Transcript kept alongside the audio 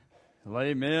Well,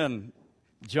 amen.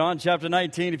 John chapter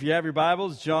 19, if you have your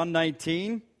Bibles, John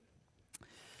 19.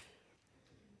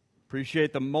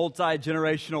 Appreciate the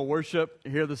multi-generational worship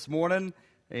here this morning,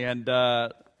 and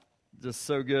just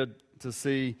so good to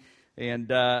see. And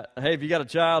hey, if you got a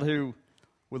child who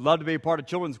would love to be a part of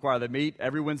children's choir, they meet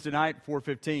every Wednesday night,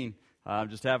 4:15.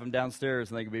 Just have them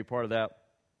downstairs, and they can be a part of that.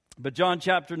 But John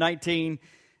chapter 19,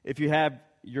 if you have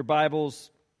your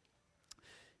Bibles,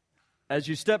 as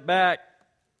you step back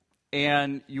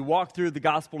and you walk through the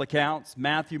gospel accounts,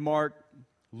 Matthew, Mark,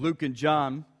 Luke, and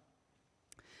John,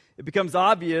 it becomes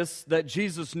obvious that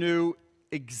Jesus knew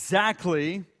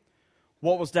exactly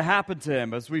what was to happen to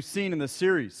him, as we've seen in this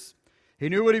series. He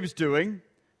knew what he was doing.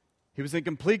 He was in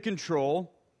complete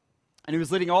control, and he was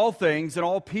leading all things and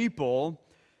all people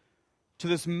to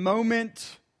this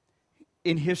moment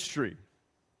in history.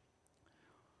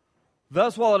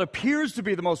 Thus, while it appears to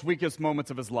be the most weakest moments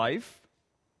of his life,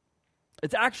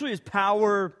 it's actually his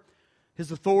power,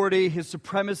 his authority, his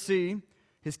supremacy,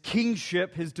 his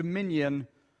kingship, his dominion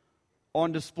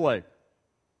on display.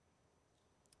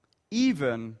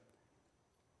 Even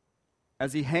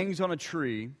as he hangs on a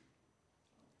tree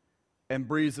and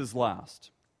breathes his last.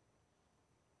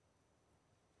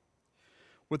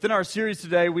 Within our series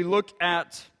today, we look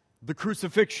at the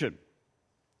crucifixion.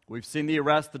 We've seen the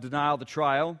arrest, the denial, the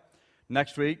trial.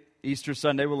 Next week, Easter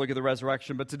Sunday, we'll look at the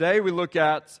resurrection. But today we look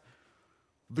at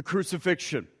the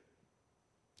crucifixion.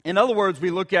 In other words, we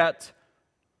look at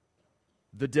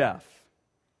the death.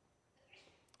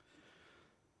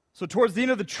 So towards the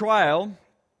end of the trial,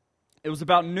 it was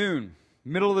about noon,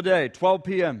 middle of the day, 12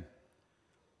 p.m.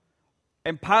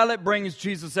 And Pilate brings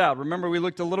Jesus out. Remember, we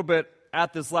looked a little bit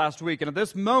at this last week. And at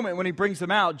this moment, when he brings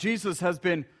him out, Jesus has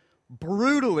been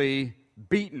brutally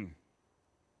beaten,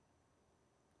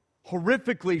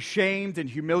 horrifically shamed and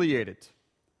humiliated.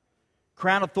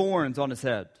 Crown of thorns on his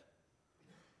head.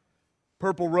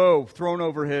 Purple robe thrown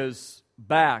over his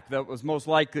back that was most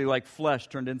likely like flesh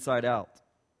turned inside out.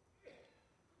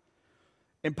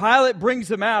 And Pilate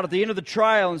brings him out at the end of the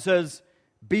trial and says,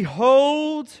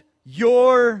 "Behold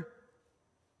your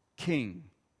king."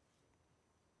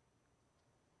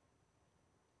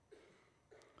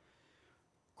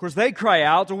 Of course, they cry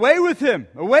out, "Away with him!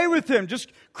 Away with him!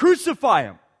 Just crucify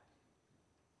him!"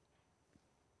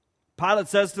 Pilate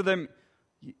says to them,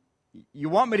 "You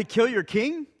want me to kill your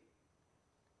king?"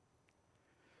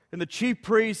 And the chief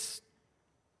priests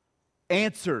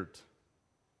answered,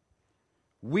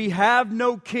 "We have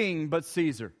no king but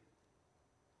Caesar."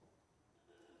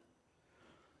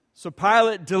 So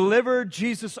Pilate delivered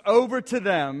Jesus over to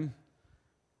them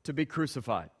to be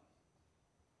crucified.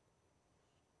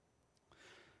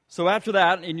 So after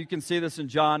that, and you can see this in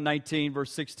John 19,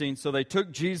 verse 16, so they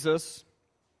took Jesus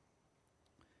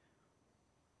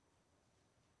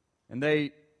and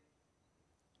they,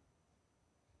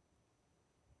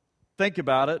 think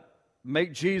about it,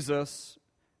 make Jesus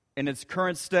in its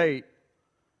current state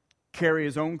carry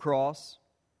his own cross.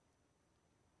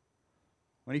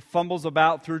 When he fumbles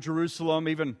about through Jerusalem,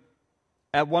 even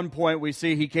at one point we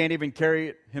see he can't even carry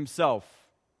it himself.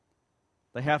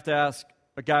 They have to ask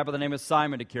a guy by the name of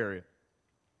Simon to carry it.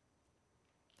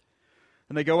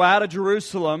 And they go out of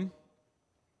Jerusalem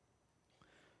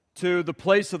to the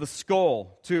place of the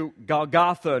skull, to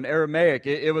Golgotha in Aramaic.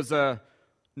 It was a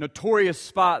notorious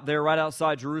spot there right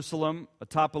outside Jerusalem,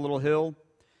 atop a little hill.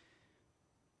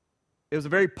 It was a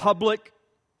very public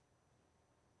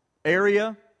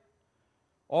area.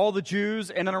 All the Jews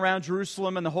in and around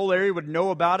Jerusalem and the whole area would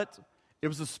know about it. It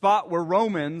was a spot where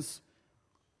Romans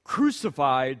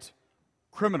crucified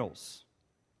criminals,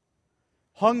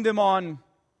 hung them on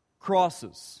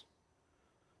crosses,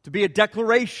 to be a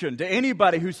declaration to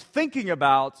anybody who's thinking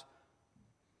about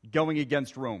going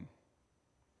against Rome.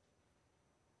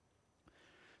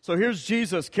 So here's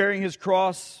Jesus carrying his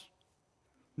cross,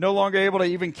 no longer able to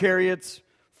even carry it,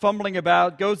 fumbling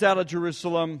about, goes out of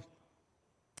Jerusalem,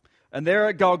 and there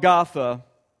at Golgotha,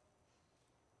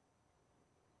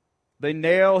 they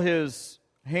nail his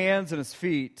hands and his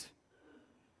feet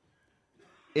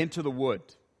into the wood.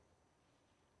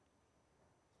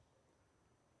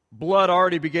 Blood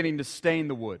already beginning to stain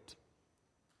the wood.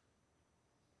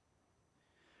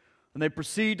 And they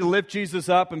proceed to lift Jesus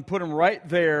up and put him right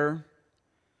there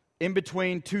in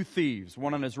between two thieves,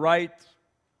 one on his right,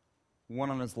 one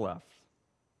on his left.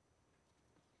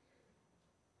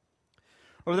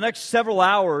 Over the next several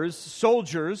hours,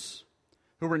 soldiers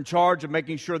who were in charge of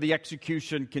making sure the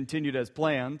execution continued as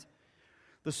planned,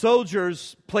 the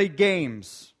soldiers played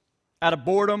games out of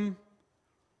boredom,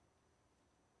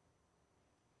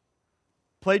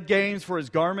 played games for his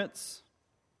garments.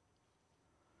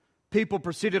 People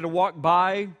proceeded to walk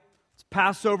by It's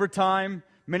Passover time,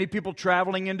 many people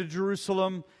traveling into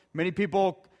Jerusalem, many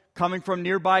people coming from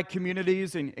nearby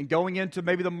communities and going into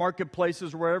maybe the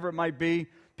marketplaces or wherever it might be,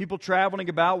 people traveling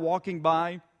about, walking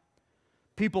by,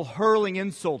 people hurling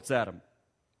insults at him,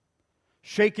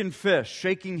 shaking fists,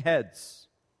 shaking heads,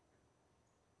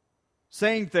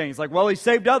 saying things like, well, he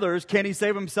saved others, can't he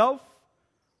save himself?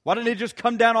 Why didn't he just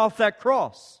come down off that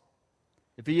cross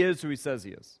if he is who he says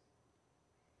he is?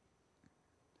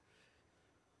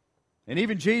 And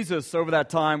even Jesus over that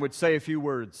time would say a few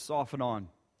words off and on.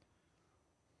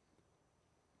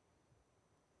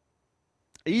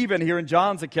 Even here in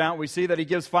John's account, we see that he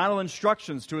gives final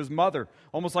instructions to his mother,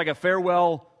 almost like a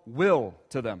farewell will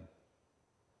to them.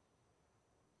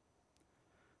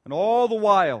 And all the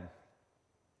while,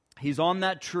 he's on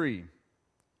that tree,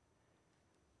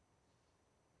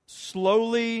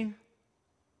 slowly,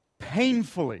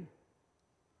 painfully,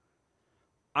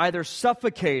 either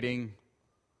suffocating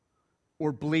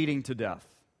or bleeding to death.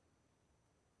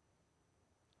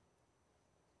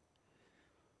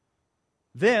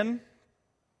 Then,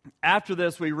 after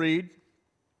this, we read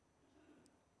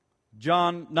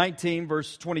John 19,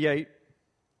 verse 28.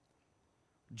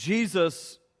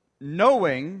 Jesus,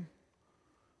 knowing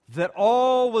that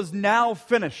all was now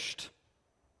finished,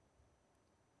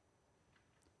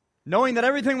 knowing that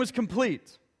everything was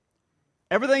complete,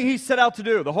 everything he set out to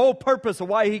do, the whole purpose of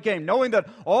why he came, knowing that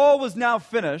all was now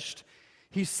finished,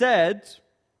 he said,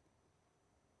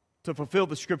 to fulfill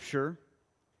the scripture,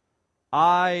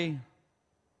 I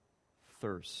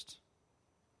thirst.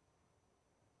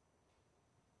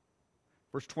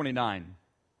 Verse 29.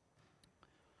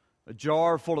 A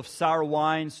jar full of sour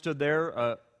wine stood there,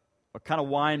 a kind of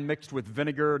wine mixed with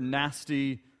vinegar,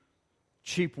 nasty,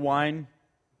 cheap wine.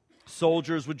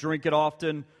 Soldiers would drink it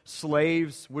often.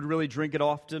 Slaves would really drink it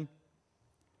often.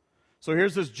 So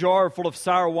here's this jar full of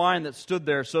sour wine that stood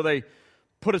there. So they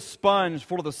put a sponge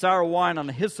full of the sour wine on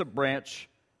a hyssop branch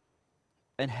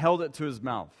and held it to his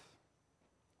mouth.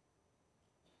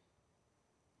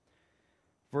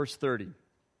 Verse 30.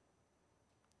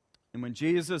 And when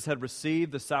Jesus had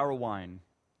received the sour wine,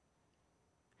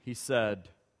 he said,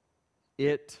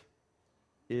 it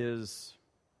is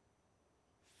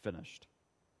finished.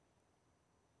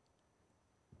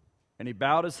 And he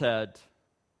bowed his head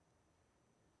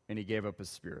and he gave up his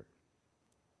spirit.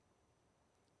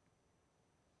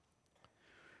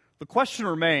 The question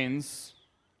remains,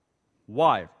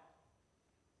 why?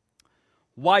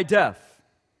 Why death?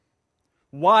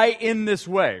 Why in this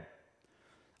way?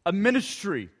 A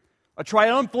ministry, a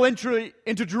triumphal entry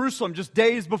into Jerusalem just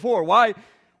days before. Why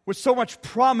with so much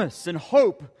promise and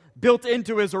hope built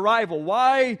into his arrival?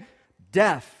 Why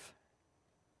death?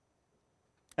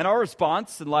 And our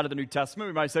response, in light of the New Testament,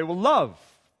 we might say, well, love.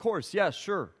 Of course, yes,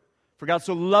 sure. For God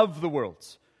so loved the world.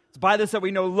 It's by this that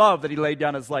we know love, that he laid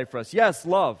down his life for us. Yes,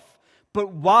 love.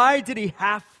 But why did he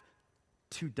have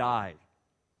to die?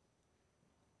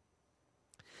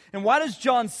 And why does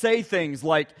John say things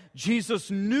like, Jesus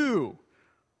knew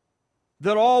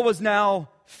that all was now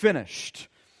finished?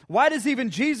 Why does even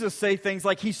Jesus say things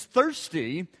like he's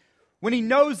thirsty when he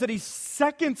knows that he's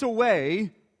seconds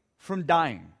away from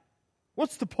dying?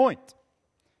 What's the point?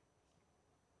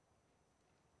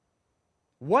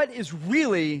 What is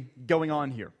really going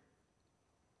on here?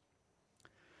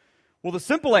 Well, the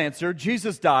simple answer,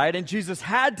 Jesus died, and Jesus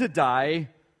had to die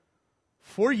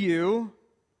for you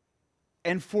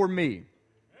and for me.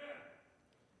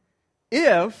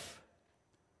 If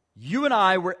you and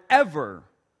I were ever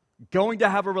going to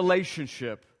have a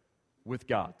relationship with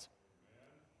God.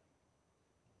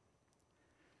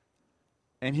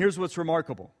 And here's what's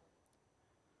remarkable.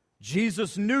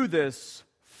 Jesus knew this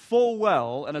full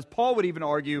well, and as Paul would even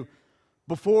argue,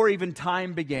 before even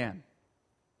time began.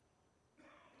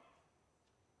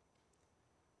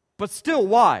 But still,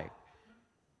 why?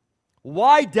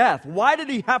 Why death? Why did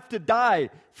he have to die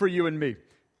for you and me?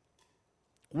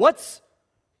 What's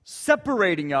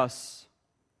separating us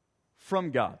from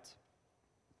God?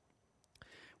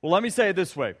 Well, let me say it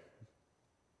this way.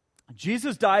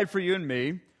 Jesus died for you and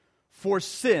me for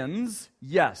sins,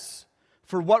 yes,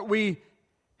 for what we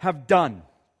have done,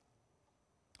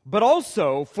 but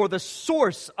also for the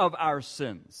source of our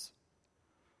sins,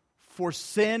 for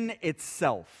sin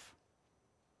itself.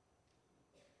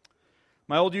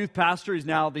 My old youth pastor, he's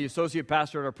now the associate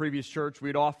pastor at our previous church.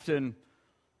 We'd often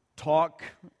talk,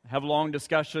 have long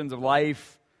discussions of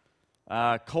life,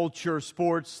 culture,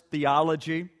 sports,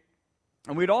 theology.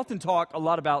 And we'd often talk a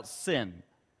lot about sin.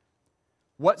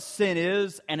 What sin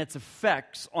is and its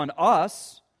effects on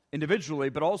us individually,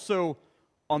 but also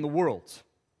on the world.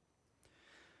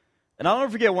 And I'll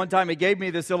never forget one time he gave me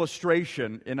this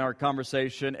illustration in our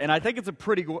conversation, and I think it's a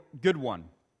pretty good one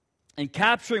in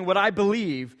capturing what I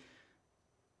believe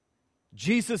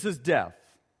Jesus' death,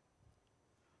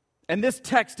 and this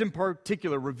text in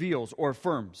particular reveals or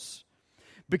affirms.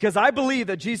 Because I believe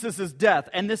that Jesus' death,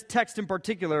 and this text in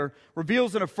particular,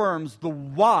 reveals and affirms the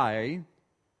why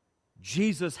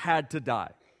Jesus had to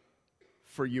die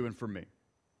for you and for me.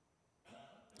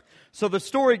 So the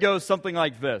story goes something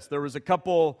like this. There was a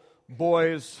couple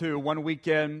boys who one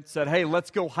weekend said, hey,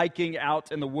 let's go hiking out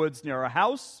in the woods near our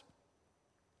house.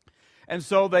 And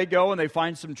so they go and they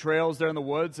find some trails there in the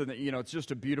woods, and it's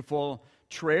just a beautiful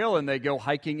trail, and they go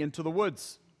hiking into the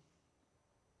woods.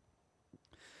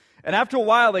 And after a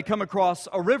while, they come across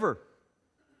a river.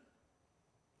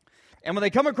 And when they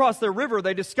come across the river,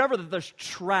 they discover that there's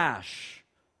trash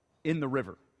in the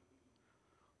river.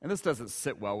 And this doesn't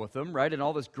sit well with them, right? And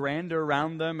all this grandeur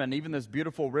around them, and even this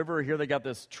beautiful river, here they got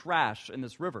this trash in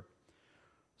this river.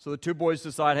 So the two boys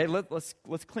decide, hey, let's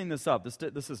clean this up.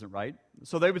 This isn't right.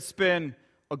 So they would spend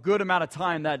a good amount of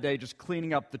time that day just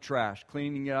cleaning up the trash,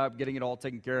 cleaning it up, getting it all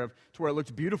taken care of to where it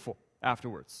looks beautiful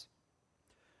afterwards.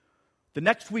 The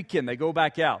next weekend, they go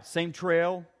back out. Same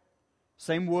trail,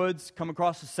 same woods, come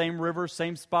across the same river,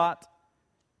 same spot,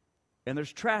 and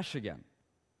there's trash again.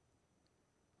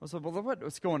 I was like, well,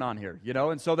 what's going on here?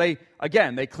 And so they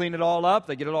clean it all up.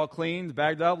 They get it all cleaned,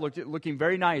 bagged up, looking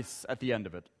very nice at the end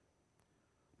of it.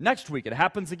 Next week, it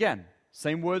happens again.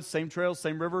 Same woods, same trails,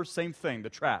 same river, same thing, the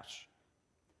trash.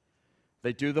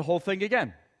 They do the whole thing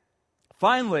again.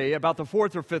 Finally, about the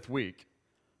fourth or fifth week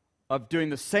of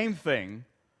doing the same thing,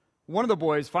 one of the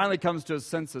boys finally comes to his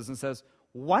senses and says,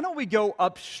 why don't we go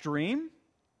upstream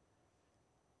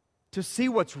to see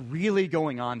what's really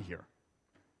going on here?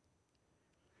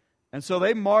 And so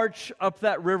they march up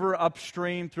that river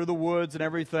upstream through the woods and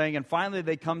everything, and finally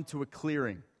they come to a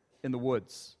clearing in the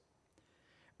woods.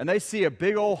 And they see a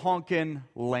big old honking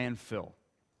landfill.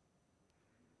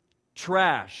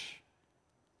 Trash,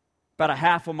 about a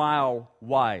half a mile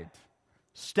wide,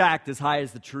 stacked as high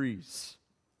as the trees.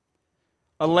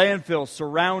 A landfill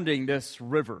surrounding this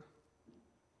river.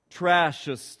 Trash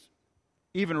just,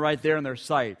 even right there in their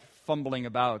sight, fumbling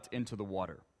about into the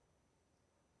water.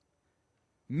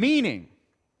 Meaning,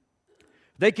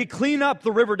 they could clean up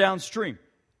the river downstream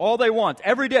all they want,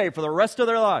 every day for the rest of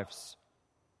their lives.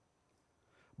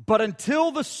 But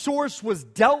until the source was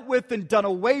dealt with and done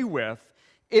away with,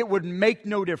 it would make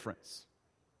no difference.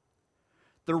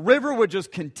 The river would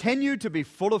just continue to be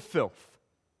full of filth.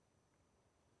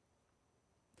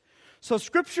 So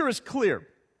Scripture is clear.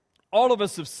 All of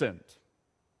us have sinned.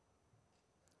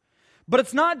 But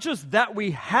it's not just that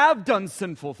we have done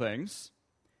sinful things.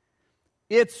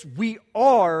 It's we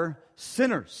are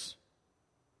sinners.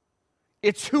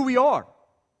 It's who we are.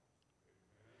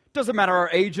 Doesn't matter our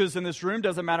ages in this room,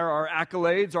 doesn't matter our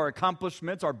accolades, our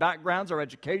accomplishments, our backgrounds, our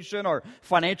education, our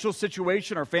financial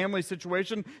situation, our family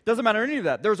situation. Doesn't matter any of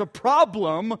that. There's a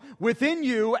problem within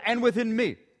you and within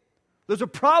me. There's a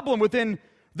problem within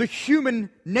the human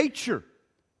nature,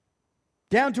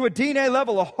 down to a DNA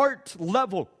level, a heart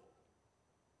level.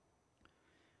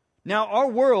 Now, our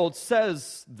world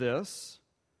says this.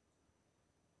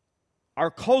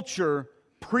 Our culture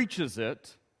preaches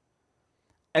it.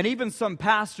 And even some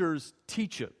pastors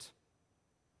teach it.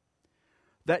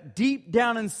 That deep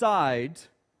down inside,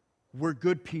 we're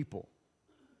good people.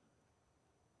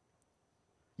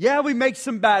 Yeah, we make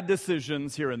some bad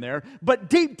decisions here and there, but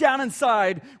deep down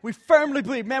inside, we firmly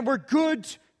believe, man, we're good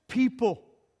people.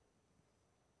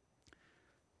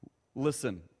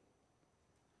 Listen,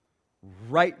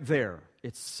 right there,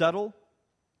 it's subtle.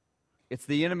 It's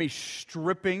the enemy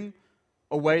stripping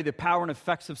away the power and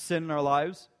effects of sin in our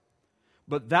lives.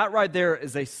 But that right there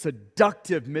is a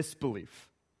seductive misbelief.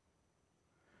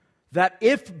 That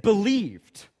if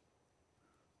believed,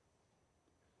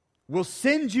 will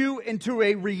send you into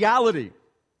a reality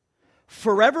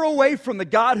forever away from the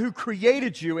God who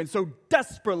created you and so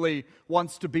desperately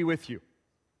wants to be with you.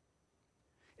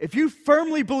 If you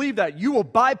firmly believe that, you will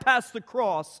bypass the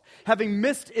cross, having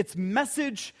missed its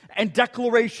message and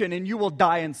declaration, and you will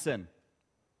die in sin.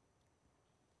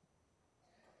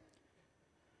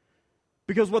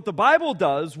 Because what the Bible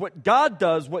does, what God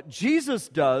does, what Jesus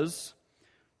does,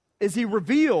 is He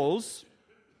reveals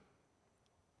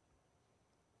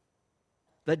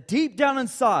that deep down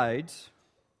inside,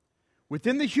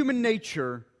 within the human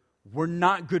nature, we're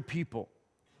not good people.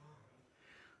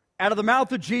 Out of the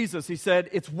mouth of Jesus, He said,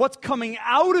 it's what's coming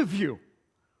out of you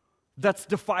that's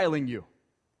defiling you.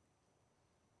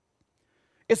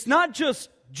 It's not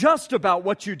just about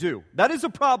what you do. That is a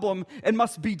problem and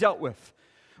must be dealt with.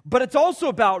 But it's also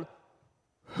about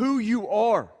who you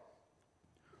are.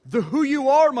 The who you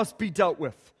are must be dealt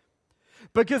with.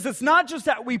 Because it's not just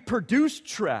that we produce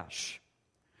trash.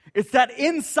 It's that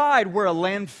inside we're a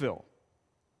landfill.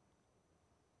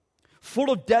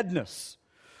 Full of deadness,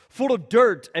 full of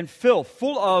dirt and filth,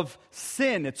 full of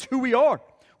sin. It's who we are.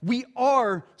 We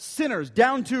are sinners,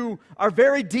 down to our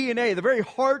very DNA, the very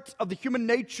heart of the human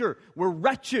nature. We're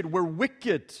wretched, we're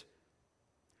wicked.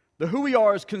 The who we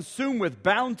are is consumed with,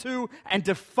 bound to, and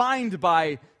defined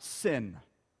by sin.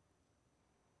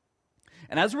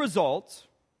 And as a result,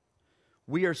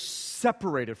 we are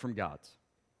separated from God,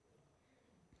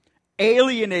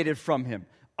 alienated from Him,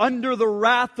 under the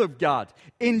wrath of God,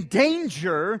 in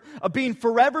danger of being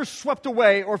forever swept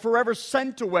away or forever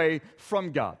sent away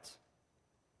from God.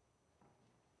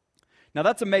 Now,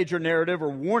 that's a major narrative or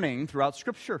warning throughout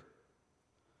Scripture.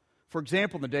 For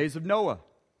example, in the days of Noah,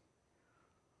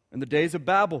 in the days of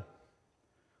Babel,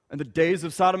 in the days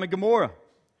of Sodom and Gomorrah,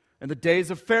 in the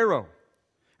days of Pharaoh,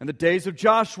 in the days of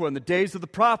Joshua, in the days of the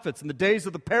prophets, in the days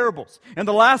of the parables, in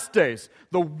the last days,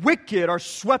 the wicked are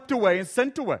swept away and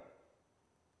sent away.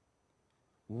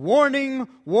 Warning,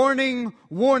 warning,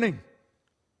 warning.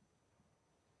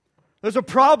 There's a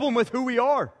problem with who we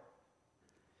are.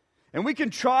 And we can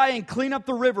try and clean up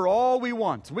the river all we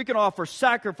want. We can offer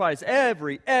sacrifice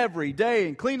every day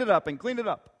and clean it up and clean it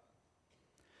up.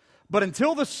 But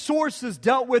until the source is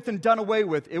dealt with and done away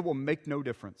with, it will make no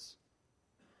difference.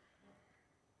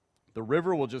 The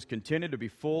river will just continue to be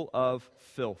full of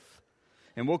filth.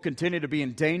 And we'll continue to be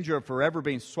in danger of forever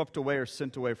being swept away or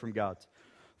sent away from God.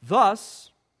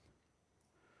 Thus,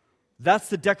 that's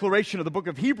the declaration of the book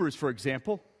of Hebrews, for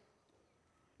example,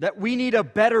 that we need a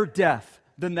better death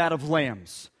than that of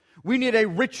lambs. We need a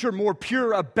richer, more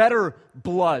pure, a better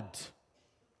blood.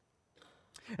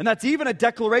 And that's even a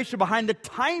declaration behind the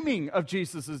timing of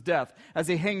Jesus' death as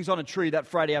He hangs on a tree that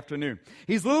Friday afternoon.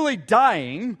 He's literally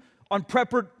dying on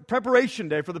preparation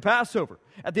day for the Passover,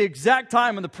 at the exact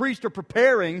time when the priests are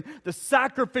preparing the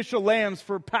sacrificial lambs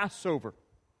for Passover.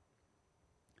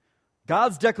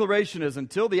 God's declaration is,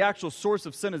 until the actual source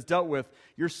of sin is dealt with,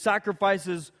 your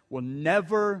sacrifices will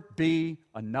never be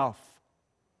enough.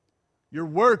 Your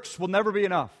works will never be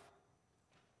enough.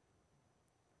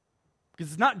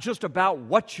 Because it's not just about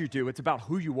what you do, it's about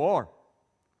who you are.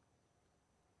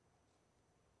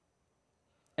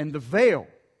 And the veil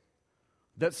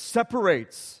that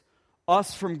separates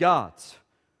us from God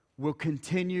will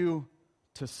continue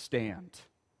to stand.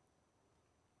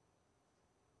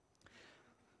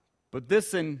 But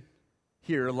this in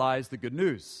here lies the good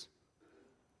news.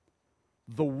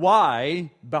 The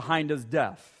why behind His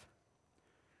death.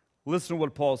 Listen to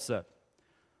what Paul said.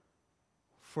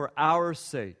 For our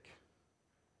sake,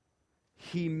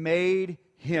 He made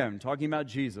Him, talking about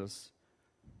Jesus,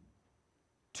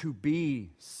 to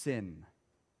be sin.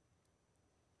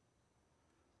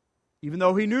 Even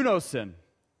though He knew no sin.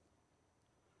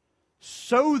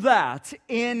 So that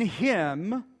in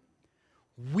Him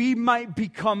we might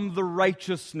become the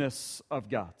righteousness of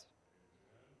God.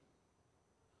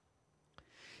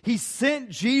 He sent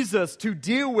Jesus to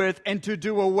deal with and to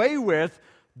do away with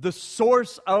the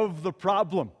source of the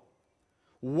problem.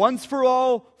 Once for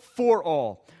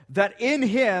all, that in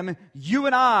Him you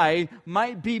and I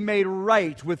might be made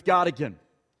right with God again.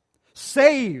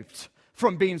 Saved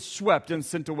from being swept and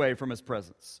sent away from His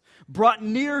presence. Brought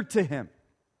near to Him.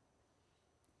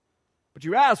 But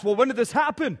you ask, well, when did this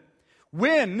happen?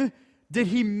 When did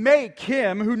He make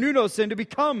Him who knew no sin to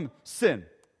become sin?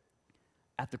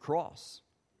 At the cross.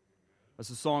 As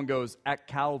the song goes, at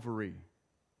Calvary.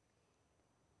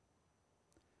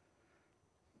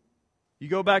 You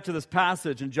go back to this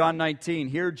passage in John 19.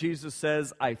 Here Jesus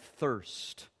says, I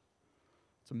thirst.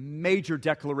 It's a major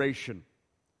declaration.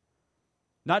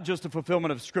 Not just a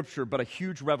fulfillment of Scripture, but a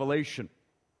huge revelation.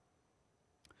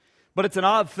 But it's an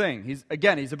odd thing. He's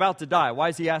about to die. Why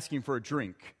is He asking for a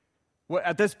drink? Well,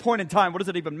 at this point in time, what does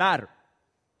it even matter?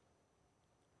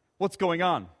 What's going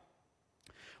on?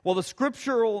 Well, the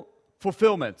scriptural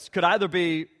fulfillments could either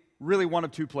be really one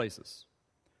of two places.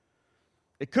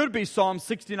 It could be Psalm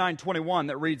 69:21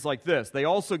 that reads like this. They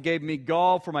also gave me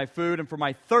gall for my food, and for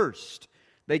my thirst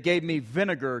they gave me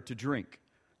vinegar to drink.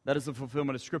 That is the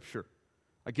fulfillment of Scripture.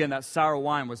 Again, that sour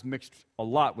wine was mixed a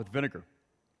lot with vinegar.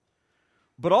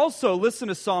 But also listen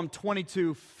to Psalm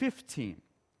 22:15,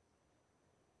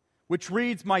 which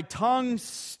reads, my tongue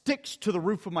sticks to the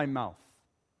roof of my mouth.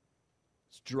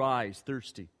 It's dry, it's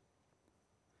thirsty.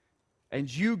 And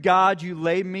you, God, you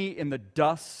lay me in the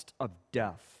dust of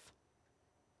death.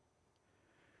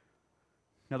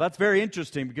 Now that's very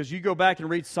interesting because you go back and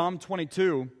read Psalm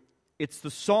 22, It's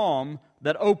the psalm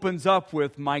that opens up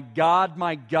with, my God,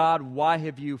 why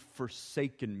have you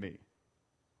forsaken me?"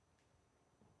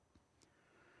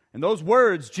 And those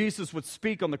words Jesus would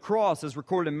speak on the cross as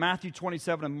recorded in Matthew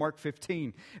 27 and Mark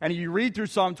 15. And you read through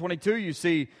Psalm 22, you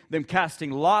see them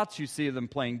casting lots, you see them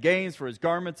playing games for his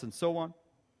garments and so on.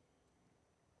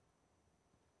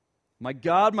 My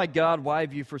God, why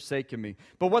have you forsaken me?"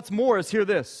 But what's more is, hear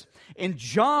this. In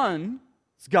John's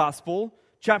Gospel,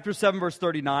 chapter 7, verse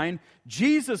 39,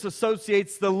 Jesus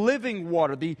associates the living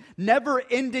water, the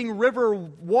never-ending river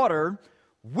water,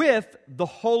 with the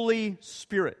Holy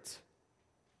Spirit.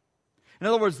 In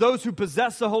other words, those who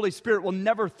possess the Holy Spirit will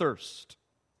never thirst.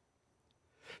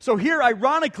 So here,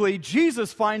 ironically,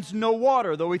 Jesus finds no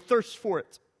water, though he thirsts for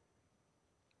it.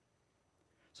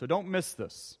 So don't miss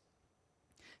this.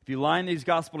 If you line these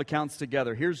gospel accounts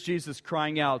together, here's Jesus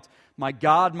crying out, my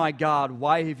God,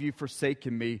 why have you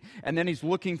forsaken me?" And then he's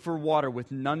looking for water with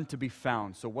none to be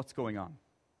found. So what's going on?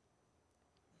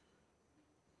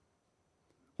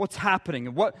 What's happening?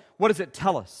 And what does it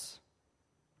tell us?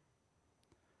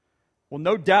 Well,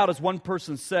 no doubt, as one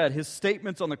person said, his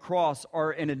statements on the cross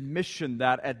are an admission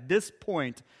that at this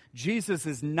point, Jesus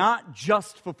is not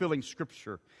just fulfilling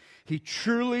Scripture. He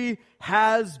truly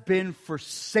has been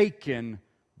forsaken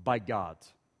by God.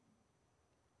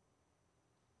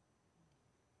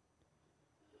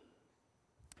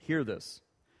 Hear this.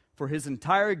 For his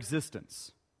entire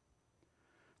existence,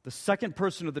 the second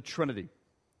person of the Trinity,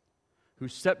 who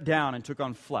stepped down and took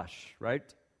on flesh,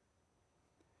 right?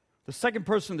 The second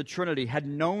person of the Trinity had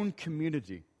known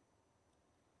community.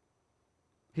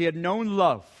 He had known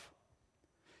love.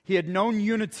 He had known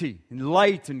unity and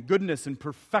light and goodness and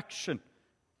perfection.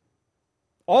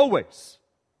 Always.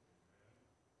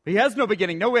 He has no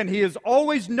beginning, no end. He has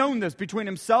always known this between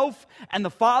himself and the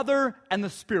Father and the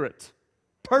Spirit.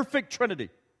 Perfect Trinity.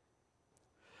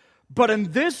 But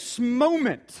in this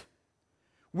moment,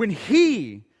 when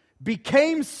he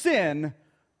became sin,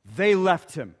 they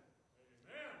left him.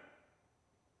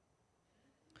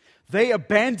 They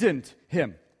abandoned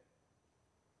him.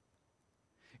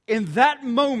 In that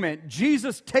moment,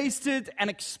 Jesus tasted and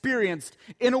experienced,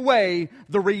 in a way,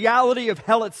 the reality of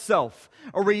hell itself.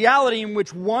 A reality in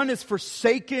which one is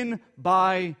forsaken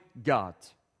by God.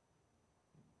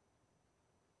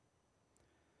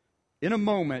 In a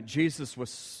moment, Jesus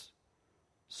was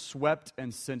swept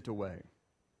and sent away.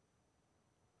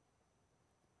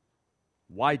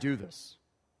 Why do this?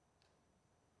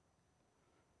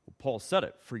 Well, Paul said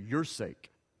it, for your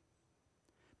sake.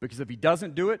 Because if he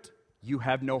doesn't do it, you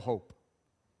have no hope.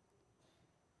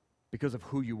 Because of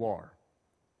who you are.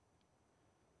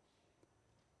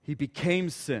 He became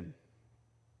sin.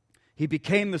 He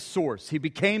became the source. He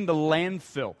became the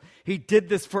landfill. He did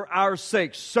this for our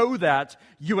sake so that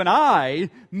you and I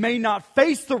may not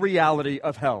face the reality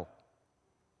of hell,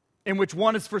 in which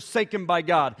one is forsaken by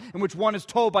God, in which one is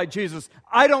told by Jesus,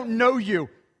 I don't know you,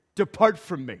 depart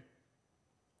from me.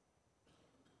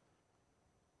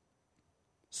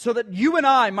 So that you and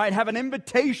I might have an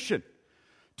invitation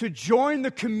to join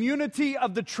the community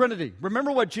of the Trinity.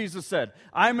 Remember what Jesus said,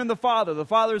 I am in the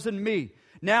Father is in me.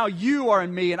 Now you are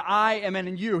in me and I am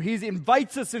in you. He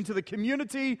invites us into the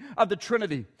community of the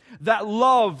Trinity. That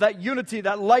love, that unity,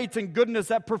 that light and goodness,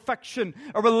 that perfection,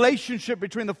 a relationship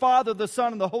between the Father, the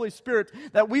Son, and the Holy Spirit,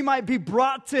 that we might be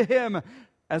brought to Him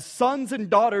as sons and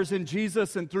daughters in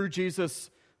Jesus and through Jesus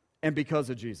and because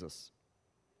of Jesus.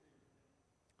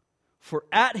 For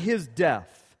at His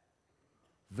death,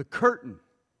 the curtain,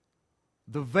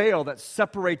 the veil that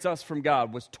separates us from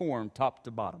God was torn top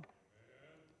to bottom.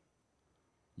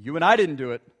 You and I didn't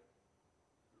do it.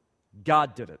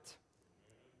 God did it.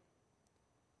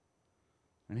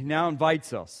 And He now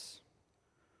invites us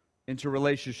into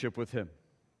relationship with Him.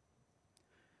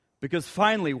 Because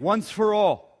finally, once for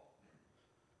all,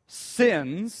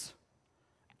 sins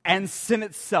and sin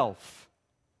itself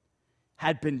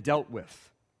had been dealt with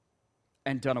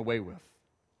and done away with.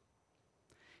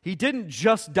 He didn't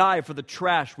just die for the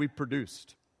trash we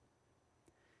produced.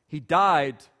 He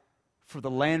died for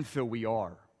the landfill we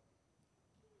are.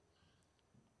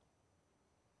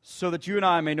 So that you and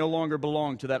I may no longer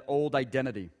belong to that old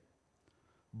identity,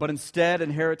 but instead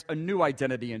inherit a new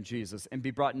identity in Jesus and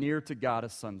be brought near to God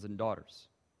as sons and daughters.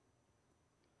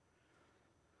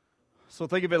 So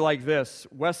think of it like this.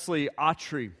 Wesley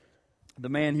Autry, the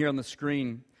man here on the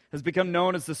screen, has become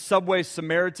known as the Subway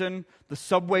Samaritan, the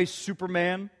Subway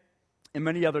Superman, and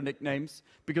many other nicknames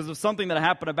because of something that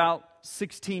happened about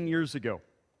 16 years ago.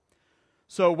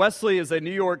 So Wesley is a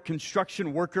New York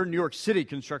City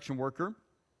construction worker,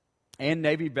 and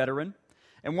Navy veteran.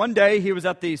 And one day he was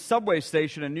at the subway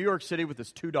station in New York City with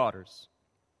his two daughters.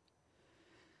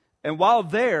 And while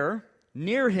there,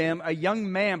 near him, a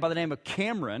young man by the name of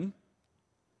Cameron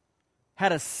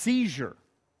had a seizure.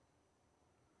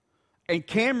 And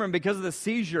Cameron, because of the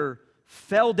seizure,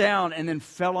 fell down and then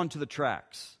fell onto the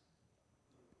tracks.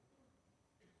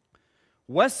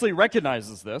 Wesley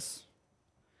recognizes this,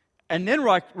 and then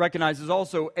recognizes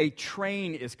also a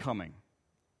train is coming.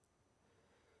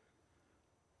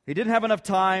 He didn't have enough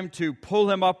time to pull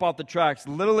him up off the tracks.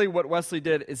 Literally what Wesley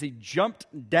did is he jumped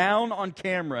down on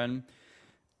Cameron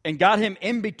and got him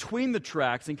in between the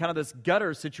tracks in kind of this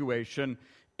gutter situation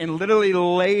and literally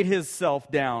laid himself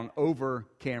down over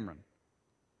Cameron,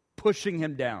 pushing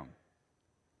him down.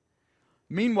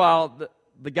 Meanwhile,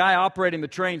 the guy operating the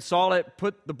train saw it,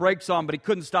 put the brakes on, but he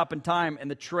couldn't stop in time, and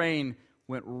the train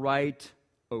went right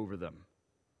over them.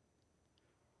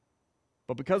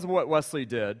 But because of what Wesley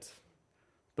did,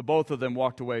 the both of them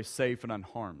walked away safe and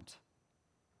unharmed.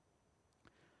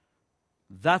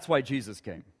 That's why Jesus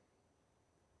came.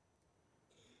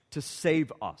 To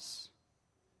save us.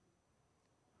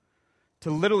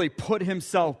 To literally put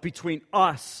himself between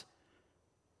us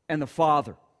and the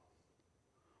Father.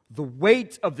 The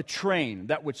weight of the train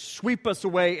that would sweep us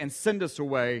away and send us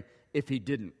away if he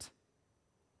didn't.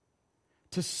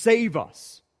 To save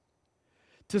us.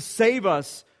 To save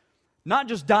us, not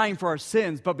just dying for our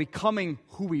sins, but becoming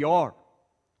who we are.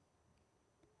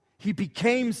 He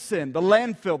became sin, the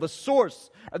landfill, the source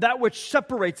of that which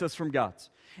separates us from God.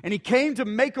 And he came to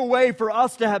make a way for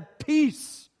us to have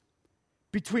peace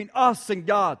between us and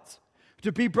God.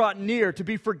 To be brought near, to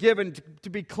be forgiven, to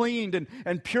be cleaned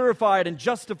and purified and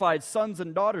justified sons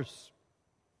and daughters.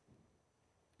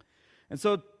 And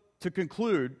so, to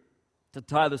conclude, to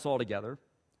tie this all together,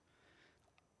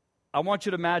 I want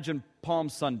you to imagine Palm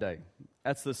Sunday.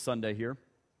 That's this Sunday here.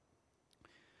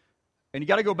 And you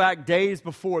got to go back days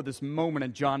before this moment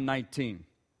in John 19,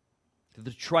 to the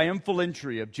triumphal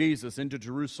entry of Jesus into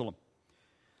Jerusalem.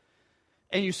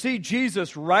 And you see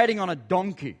Jesus riding on a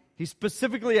donkey. He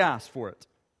specifically asked for it.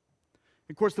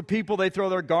 Of course, the people, they throw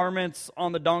their garments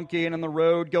on the donkey and on the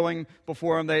road going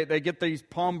before them. They get these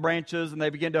palm branches and they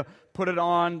begin to put it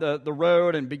on the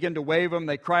road and begin to wave them.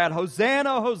 They cry out,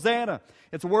 Hosanna, Hosanna.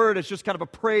 It's a word, it's just kind of a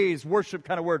praise, worship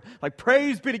kind of word. Like,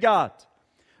 praise be to God.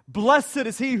 Blessed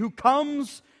is he who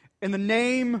comes in the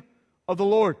name of the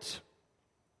Lord.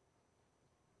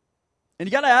 And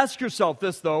you got to ask yourself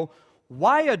this, though.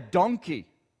 Why a donkey?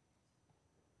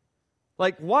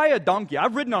 Like, why a donkey?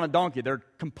 I've ridden on a donkey. They're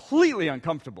completely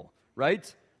uncomfortable,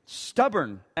 right?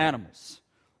 Stubborn animals.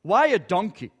 Why a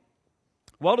donkey?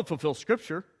 Well, to fulfill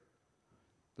Scripture.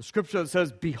 The Scripture that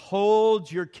says,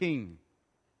 behold your king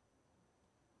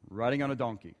riding on a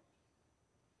donkey.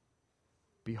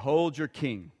 Behold your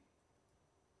king.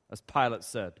 As Pilate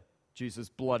said, Jesus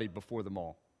bloodied before them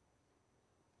all.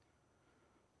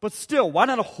 But still, why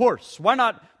not a horse? Why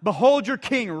not behold your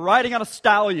king riding on a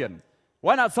stallion?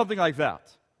 Why not something like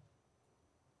that?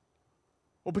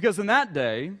 Well, because in that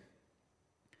day,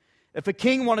 if a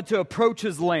king wanted to approach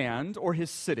his land or his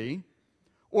city,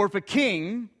 or if a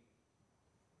king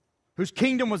whose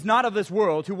kingdom was not of this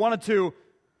world, who wanted to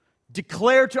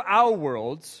declare to our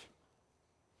worlds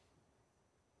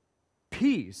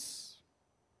peace,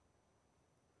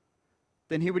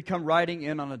 then he would come riding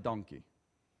in on a donkey.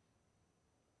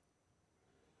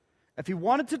 If he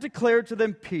wanted to declare to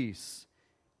them peace,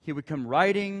 he would come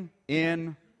riding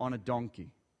in on a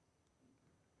donkey.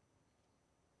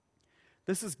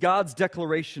 This is God's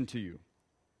declaration to you.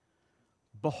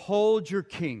 Behold your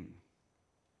king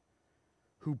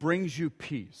who brings you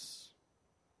peace.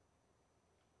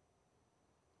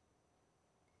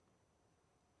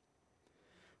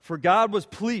 For God was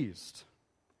pleased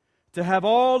to have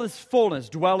all his fullness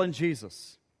dwell in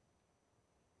Jesus.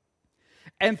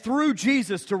 And through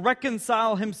Jesus to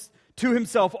reconcile him to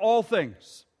himself all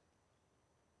things.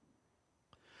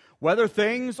 Whether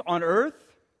things on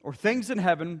earth or things in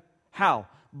heaven. How?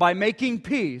 By making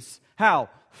peace. How?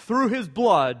 Through his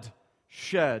blood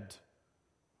shed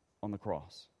on the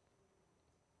cross.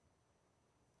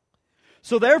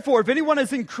 So therefore, if anyone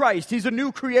is in Christ, he's a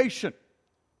new creation.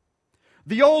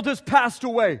 The old has passed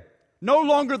away. No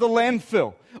longer the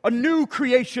landfill. A new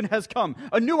creation has come.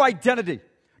 A new identity.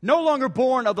 No longer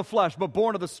born of the flesh, but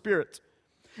born of the Spirit.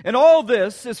 And all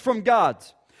this is from God,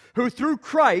 who through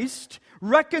Christ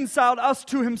reconciled us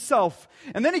to himself.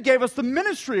 And then he gave us the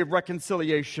ministry of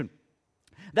reconciliation.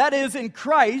 That is, in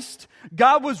Christ,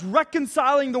 God was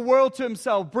reconciling the world to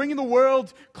himself, bringing the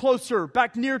world closer,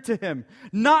 back near to him,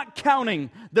 not counting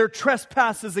their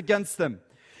trespasses against them,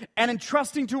 and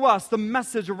entrusting to us the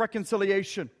message of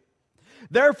reconciliation.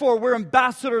 Therefore, we're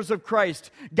ambassadors of Christ,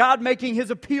 God making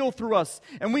his appeal through us.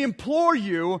 And we implore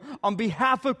you on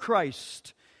behalf of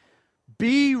Christ,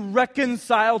 be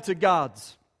reconciled to God.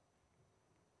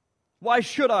 Why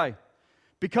should I?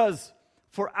 Because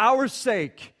for our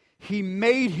sake, he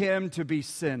made him to be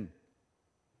sin,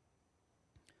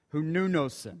 who knew no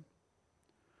sin,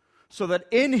 so that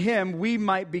in him we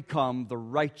might become the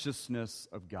righteousness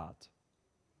of God.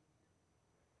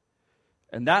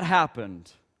 And that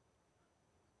happened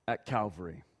at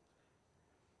Calvary.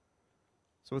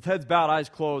 So with heads bowed, eyes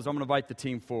closed, I'm going to invite the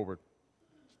team forward.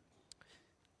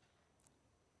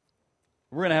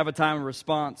 We're going to have a time of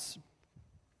response.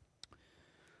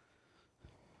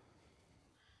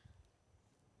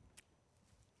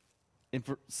 And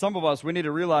for some of us, we need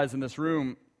to realize in this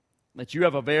room that you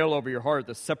have a veil over your heart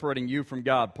that's separating you from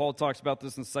God. Paul talks about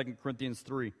this in 2 Corinthians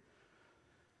 3.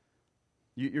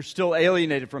 You're still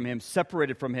alienated from him,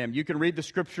 separated from him. You can read the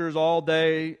scriptures all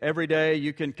day, every day.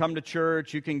 You can come to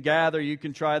church. You can gather. You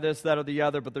can try this, that, or the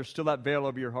other, but there's still that veil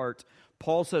over your heart.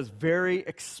 Paul says very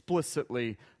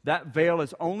explicitly that veil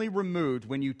is only removed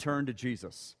when you turn to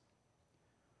Jesus.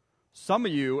 Some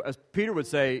of you, as Peter would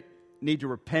say, need to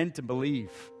repent and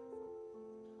believe.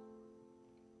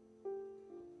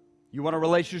 You want a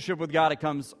relationship with God, it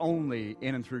comes only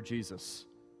in and through Jesus.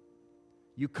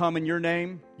 You come in your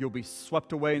name, you'll be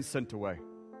swept away and sent away.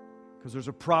 Because there's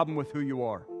a problem with who you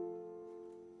are.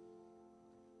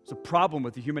 There's a problem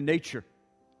with the human nature.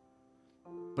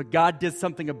 But God did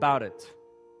something about it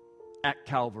at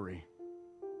Calvary.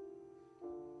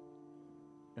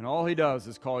 And all he does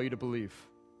is call you to believe,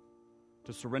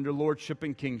 to surrender lordship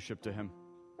and kingship to him,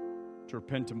 to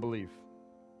repent and believe.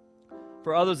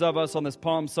 For others of us on this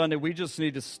Palm Sunday, we just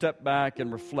need to step back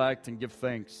and reflect and give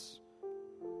thanks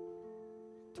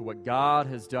to what God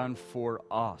has done for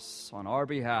us on our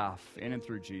behalf in and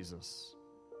through Jesus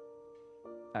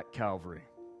at Calvary.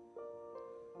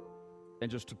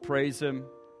 And just to praise him,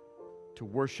 to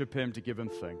worship him, to give him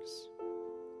thanks.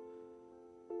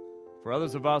 For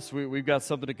others of us, we've got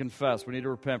something to confess. We need to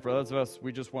repent. For others of us,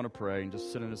 we just want to pray and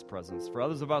just sit in his presence. For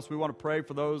others of us, we want to pray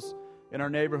for those in our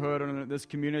neighborhood or in this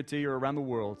community or around the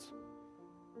world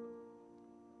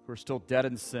who are still dead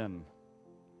in sin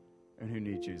and who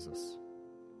need Jesus.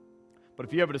 But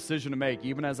if you have a decision to make,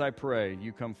 even as I pray,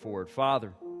 you come forward.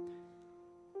 Father,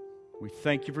 we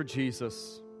thank you for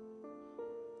Jesus,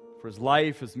 for his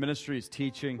life, his ministry, his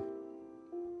teaching.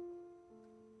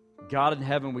 God in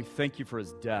heaven, we thank you for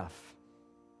his death.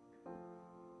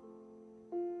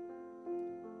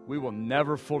 We will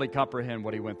never fully comprehend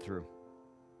what he went through.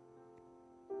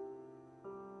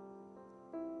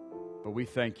 But we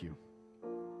thank you.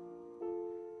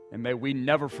 And may we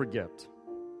never forget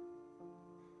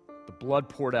the blood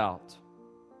poured out,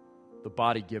 the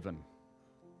body given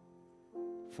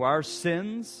for our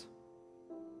sins,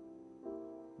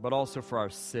 but also for our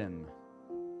sin.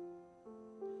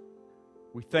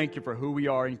 We thank you for who we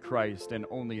are in Christ and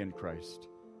only in Christ.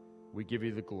 We give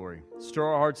you the glory. Stir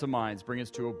our hearts and minds. Bring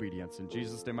us to obedience. In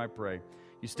Jesus' name I pray.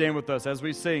 You stand with us. As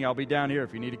we sing, I'll be down here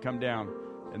if you need to come down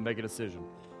and make a decision.